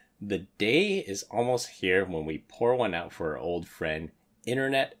week. The day is almost here when we pour one out for our old friend,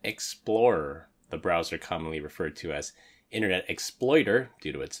 Internet Explorer, the browser commonly referred to as Internet Exploiter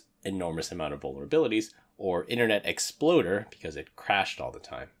due to its enormous amount of vulnerabilities, or Internet Exploder because it crashed all the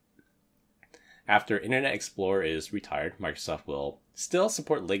time. After Internet Explorer is retired, Microsoft will still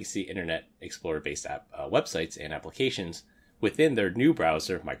support legacy Internet Explorer-based websites and applications within their new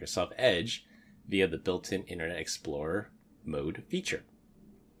browser, Microsoft Edge, via the built-in Internet Explorer mode feature.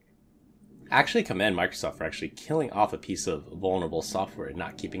 I actually commend Microsoft for actually killing off a piece of vulnerable software and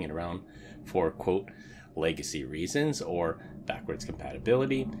not keeping it around for, quote, legacy reasons or backwards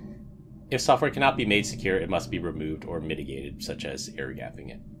compatibility. If software cannot be made secure, it must be removed or mitigated, such as air gapping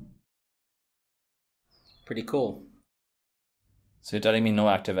it. Pretty cool. So you're telling me no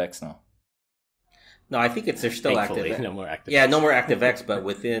ActiveX now? No, I think they're still Thankfully, active. no more ActiveX. Yeah, no more ActiveX, but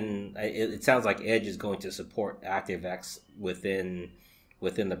it sounds like Edge is going to support ActiveX within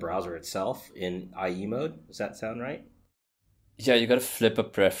the browser itself in IE mode. Does that sound right? Yeah, you got to flip a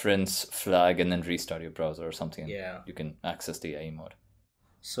preference flag and then restart your browser or something. Yeah. You can access the IE mode.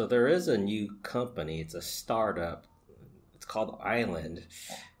 So there is a new company. It's a startup. It's called Island,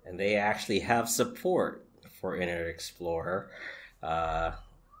 and they actually have support for Internet Explorer.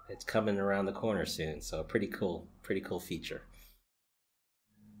 It's coming around the corner soon, so pretty cool feature.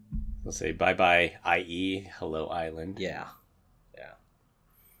 We'll say bye-bye IE, hello Island. Yeah.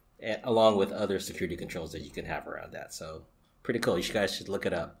 And along with other security controls that you can have around that. So pretty cool. You guys should look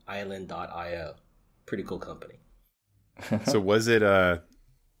it up. Island.io. Pretty cool company. So was it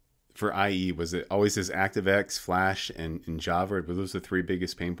for IE? Was it always this ActiveX, Flash, and Java? Were those the three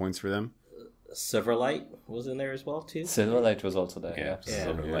biggest pain points for them? Silverlight was in there as well too. Silverlight was also there. Yeah.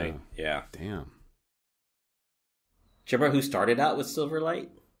 Silverlight. Yeah. Damn. Do you remember who started out with Silverlight?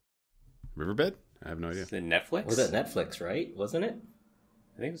 Riverbed? I have no idea. Is it Netflix? Was it Netflix, right? Wasn't it?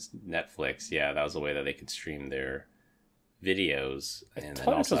 I think it was Netflix. Yeah, that was the way that they could stream their videos, and then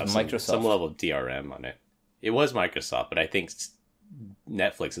thought it also was have Microsoft. some level of DRM on it. It was Microsoft, but I think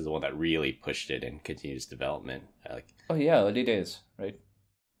Netflix is the one that really pushed it and continues development. Oh yeah, early days, right?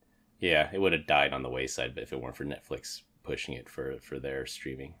 Yeah, it would have died on the wayside, but if it weren't for Netflix pushing it for their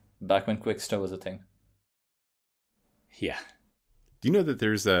streaming. Back when Quickster was a thing. Yeah. Do you know that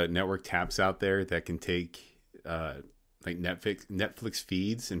there's network taps out there that can take like Netflix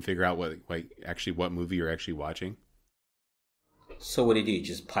feeds and figure out what movie you're actually watching? So what do? You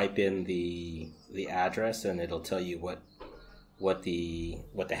just pipe in the address and it'll tell you what the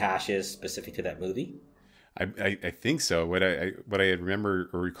hash is specific to that movie? I think so. What I remember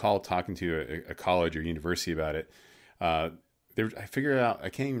or recall talking to a college or university about it, I figured out, I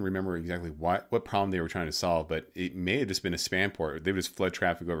can't even remember exactly what problem they were trying to solve, but it may have just been a spam port. They would just flood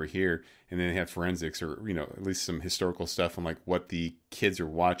traffic over here, and then they have forensics or at least some historical stuff on like what the kids are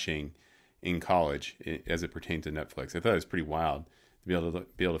watching in college as it pertained to Netflix. I thought it was pretty wild to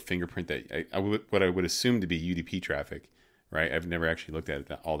be able to fingerprint that. What I would assume to be UDP traffic, right? I've never actually looked at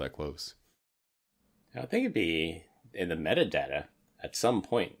it all that close. I think it'd be in the metadata. At some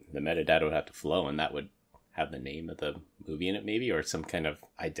point, the metadata would have to flow, and that would have the name of the movie in it, maybe, or some kind of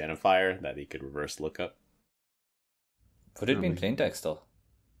identifier that they could reverse look up. Would it be in plain text though?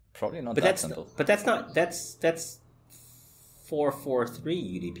 Probably not But that simple. But that's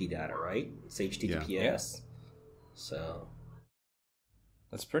 443 UDP data, right? It's HTTPS. Yeah. So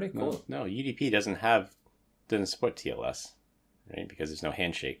That's pretty cool. No, UDP doesn't support TLS, right? Because there's no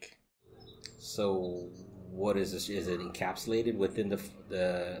handshake. So what is this? Is it encapsulated within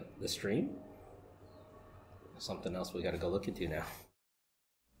the stream? Something else we got to go look into now.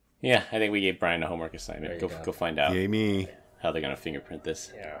 Yeah, I think we gave Brian a homework assignment. Go find out Yay me. how they're going to fingerprint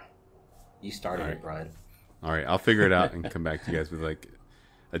this. Yeah. You started it, Brian. All right, I'll figure it out and come back to you guys with like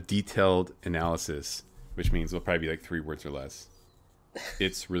a detailed analysis, which means it'll probably be like 3 words or less.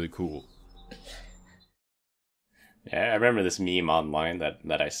 It's really cool. Yeah, I remember this meme online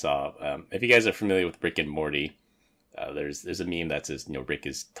that I saw. If you guys are familiar with Rick and Morty, there's a meme that says, Rick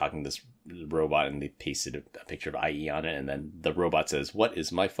is talking to this robot and they pasted a picture of IE on it, and then the robot says, "What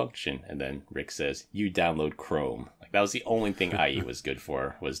is my function?" And then Rick says, "You download Chrome." Like, that was the only thing IE was good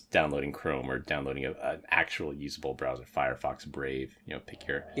for, was downloading Chrome or downloading an actual usable browser, Firefox, Brave. Pick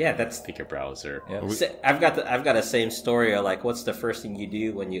your browser. Yeah. I've got the same story of like, what's the first thing you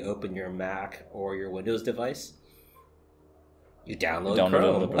do when you open your Mac or your Windows device? You download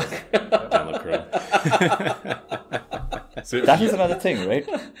Chrome. Download Chrome. So That is another thing, right?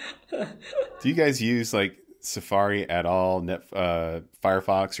 do you guys use like Safari at all,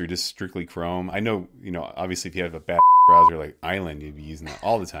 Firefox, or just strictly Chrome? I know, obviously if you have a bad browser like Island, you'd be using that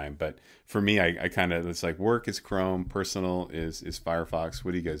all the time. But for me, I kind of, it's like work is Chrome, personal is Firefox.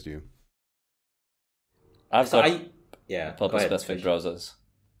 What do you guys do? I've got purpose-specific browsers.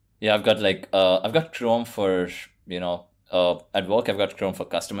 Yeah, I've got Chrome for, at work I've got Chrome for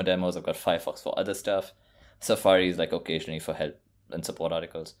customer demos. I've got Firefox for other stuff. Safari is like occasionally for help and support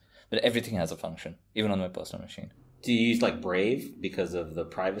articles. But everything has a function, even on my personal machine. Do you use like Brave because of the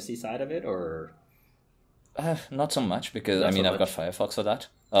privacy side of it, or? Not so much, because I've got Firefox for that.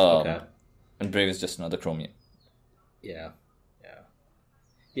 Okay. And Brave is just another Chromium. Yeah.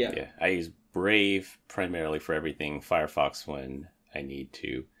 I use Brave primarily for everything. Firefox when I need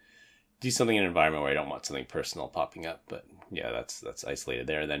to do something in an environment where I don't want something personal popping up. But yeah, that's isolated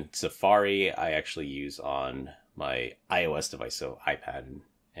there. And then Safari, I actually use on my iOS device, so iPad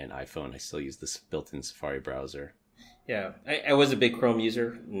and iPhone. I still use this built-in Safari browser. Yeah, I was a big Chrome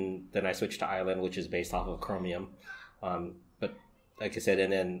user, and then I switched to Island, which is based off of Chromium. But like I said,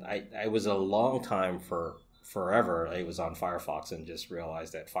 and then I was a long time forever. I was on Firefox and just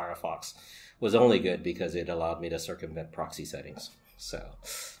realized that Firefox was only good because it allowed me to circumvent proxy settings. So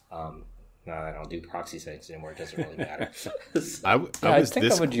now I don't do proxy settings anymore. It doesn't really matter. I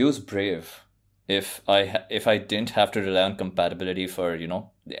think I would use Brave if I didn't have to rely on compatibility for,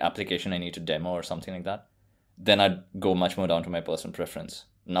 the application I need to demo or something like that. Then I'd go much more down to my personal preference.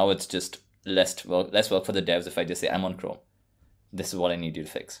 Now it's just less work for the devs if I just say, I'm on Chrome. This is what I need you to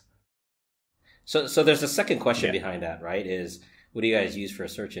fix. So there's a second question behind that, right? Is what do you guys use for a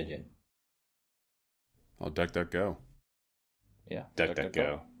search engine? Oh, DuckDuckGo. Yeah.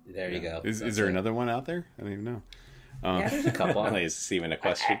 DuckDuckGo. There you go. Is there another one out there? I don't even know. Yeah, there's a couple. Is this even a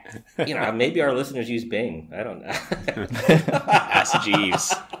question? Maybe our listeners use Bing. I don't know. Ask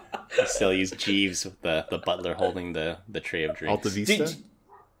Jeeves. I still use Jeeves with the butler holding the tray of drinks. Alta Vista?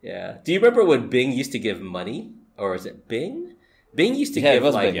 Do you remember when Bing used to give money? Or is it Bing? Bing used to give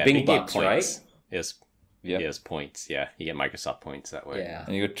Bing bucks, right? Yes. Points. Yeah, you get Microsoft points that way. Yeah.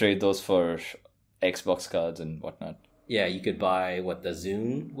 And you could trade those for Xbox cards and whatnot. Yeah, you could buy, the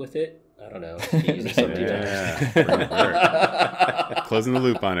Zune with it? I don't know. Closing the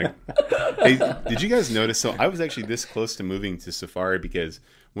loop on it. Hey, did you guys notice? So I was actually this close to moving to Safari because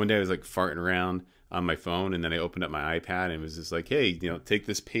one day I was farting around on my phone, and then I opened up my iPad and it was just like, hey, take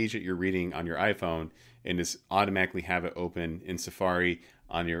this page that you're reading on your iPhone and just automatically have it open in Safari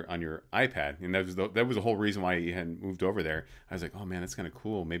on your iPad. And that was the whole reason why you hadn't moved over there. I was like, oh man, that's kind of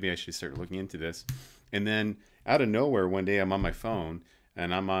cool. Maybe I should start looking into this. And then out of nowhere, one day I'm on my phone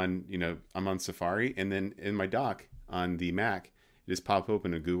and I'm on Safari, and then in my dock on the Mac, it just pop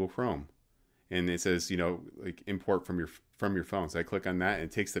open a Google Chrome, and it says import from your phone. So I click on that, and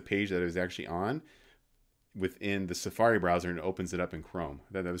it takes the page that I was actually on within the Safari browser and opens it up in Chrome.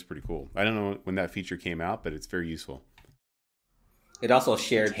 That was pretty cool. I don't know when that feature came out, but it's very usul. It also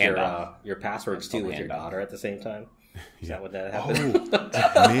shared your passwords too with your daughter at the same time. Is that what that happened?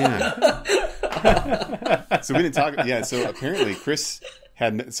 Oh man! So we didn't talk. Yeah. So apparently Chris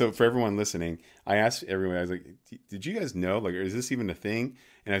had. So for everyone listening, I asked everyone. I was like, "Did you guys know? Is this even a thing?"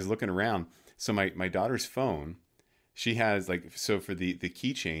 And I was looking around. So my daughter's phone, she has so for the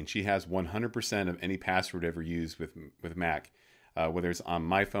keychain, she has 100% of any password ever used with Mac, whether it's on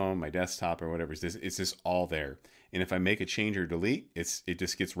my phone, my desktop, or whatever. It's just all there. And if I make a change or delete, it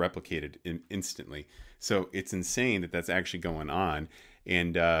just gets replicated instantly. So it's insane that that's actually going on.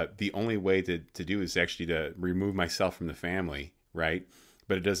 And the only way to do is actually to remove myself from the family, right?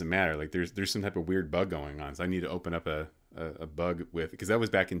 But it doesn't matter. There's some type of weird bug going on. So I need to open up a bug because that was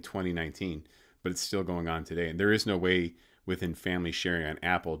back in 2019, but it's still going on today. And there is no way within family sharing on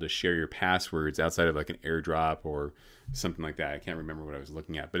Apple to share your passwords outside of an AirDrop or something like that. I can't remember what I was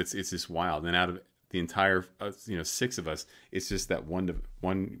looking at, but it's just wild. And out of the entire 6 of us, it's just that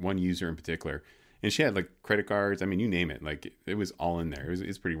one user in particular, and she had credit cards. I mean, you name it. It was all in there.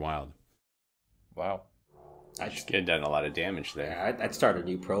 It's pretty wild. Wow. I just get done a lot of damage there. Yeah, I'd start a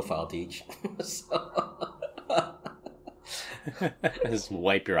new profile, Deej. Just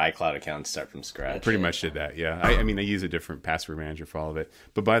wipe your iCloud account and start from scratch. Pretty much did that, yeah. I mean, I use a different password manager for all of it.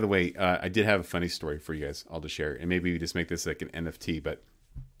 But by the way, I did have a funny story for you guys all to share, and maybe we just make this an NFT. But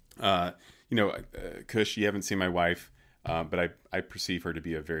Kush, you haven't seen my wife, but I perceive her to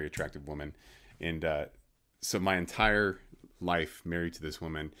be a very attractive woman, and so my entire life married to this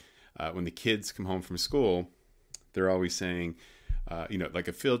woman. When the kids come home from school, they're always saying,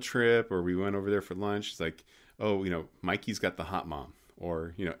 a field trip, or we went over there for lunch. It's like, oh, Mikey's got the hot mom,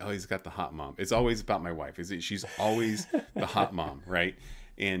 or, Ellie's got the hot mom. It's always about my wife. She's always the hot mom, right?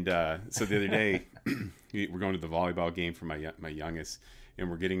 And so the other day, we're going to the volleyball game for my youngest, and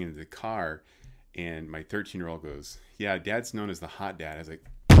we're getting into the car, and my 13-year-old goes, yeah, Dad's known as the hot dad. I was like,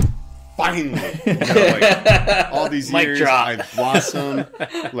 finally, all these years I've blossomed,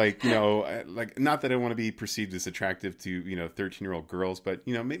 not that I want to be perceived as attractive to 13-year-old girls, but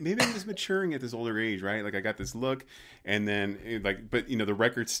maybe I'm just maturing at this older age, right? I got this look, and then but the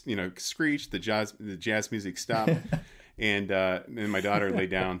records screeched, the jazz music stopped, and then my daughter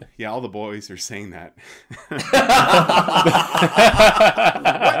laid down. Yeah, all the boys are saying that.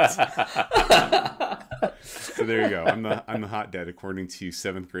 What? So there you go. I'm the hot dad according to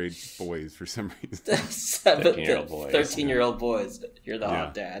 7th grade boys for some reason. 13-year-old boys. 13-year-old boys. You're the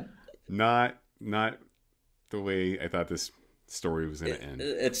hot dad. Not the way I thought this story was going to end.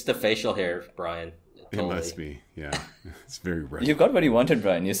 It's the facial hair, Brian. Totally. It must be, yeah. It's very rough. You got what you wanted,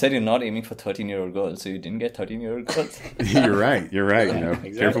 Brian. You said you're not aiming for 13-year-old girls, so you didn't get 13-year-old girls. You're right. You know,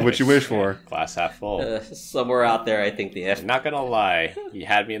 exactly. Careful what you wish for. Glass half full. Somewhere out there, I think I'm not gonna lie, you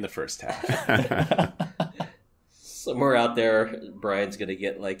had me in the first half. Somewhere out there, Brian's gonna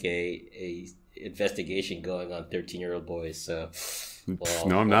get like a investigation going on 13-year-old boys. So, well,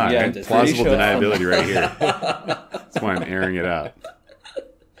 no, I'm not. Yeah, plausible deniability right here. That's why I'm airing it out.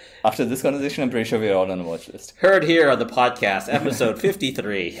 After this conversation, I'm pretty sure we're all on a watch list. Heard here on the podcast, episode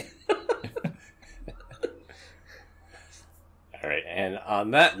 53. All right, and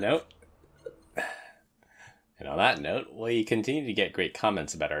on that note, we continue to get great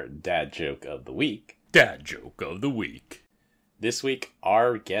comments about our dad joke of the week. Dad joke of the week. This week,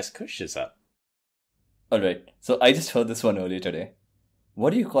 our guest Kush is up. Alright, so I just heard this one earlier today. What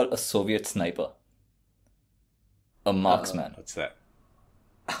do you call a Soviet sniper? A marksman. What's that?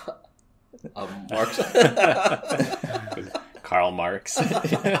 Marx. Karl Marx.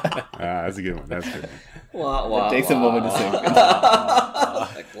 That's a good one. That's a good one. It takes a moment to sink.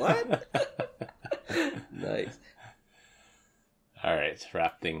 Like, what? Nice. All right, to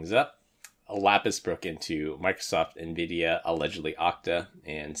wrap things up. Lapus broke into Microsoft, Nvidia, allegedly Okta,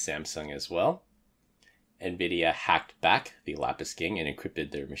 and Samsung as well. Nvidia hacked back the Lapus gang and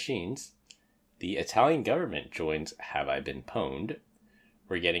encrypted their machines. The Italian government joins Have I Been Pwned.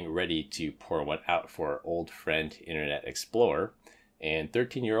 We're getting ready to pour one out for our old friend Internet Explorer. And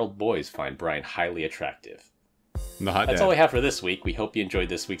 13-year-old boys find Brian highly attractive. That's all we have for this week. We hope you enjoyed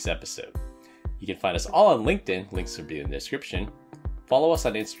this week's episode. You can find us all on LinkedIn. Links will be in the description. Follow us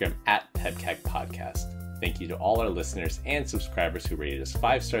on Instagram at PEBCAK Podcast. Thank you to all our listeners and subscribers who rated us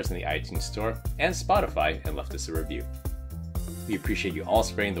 5 stars in the iTunes Store and Spotify and left us a review. We appreciate you all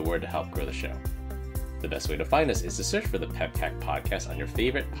spreading the word to help grow the show. The best way to find us is to search for the PEBCAK Podcast on your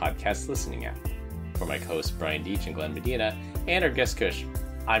favorite podcast listening app. For my co-hosts Brian Deach and Glenn Medina, and our guest Kush,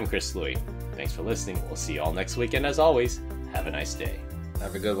 I'm Chris Louie. Thanks for listening. We'll see you all next week, and as always, have a nice day.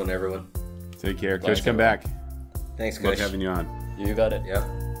 Have a good one, everyone. Take care. Kush, come back. Thanks, Kush. Love having you on. You got it. Yep.